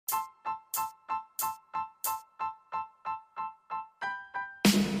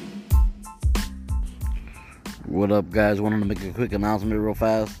What up, guys? Wanted to make a quick announcement real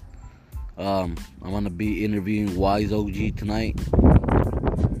fast. I'm going to be interviewing Wyze OG tonight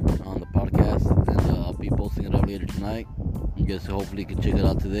on the podcast, and I'll be posting it up later tonight. I guess hopefully you can check it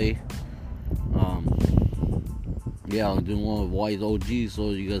out today. I'm doing one with Wyze OG, so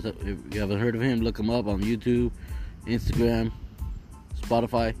you guys, if you haven't heard of him, look him up on YouTube, Instagram,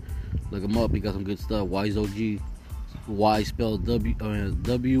 Spotify. Look him up. He got some good stuff. Wyze OG. Y spelled W-Y-Z-E.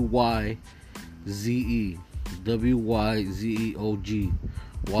 W-Y-Z-E-O-G.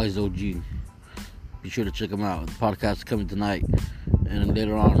 Wyze OG. Be sure to check him out. The podcast is coming tonight. And then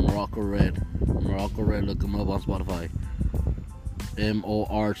later on, Morocco Red. Look him up on Spotify.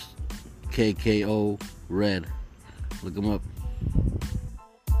 M-O-R-K-K-O Red. Look him up.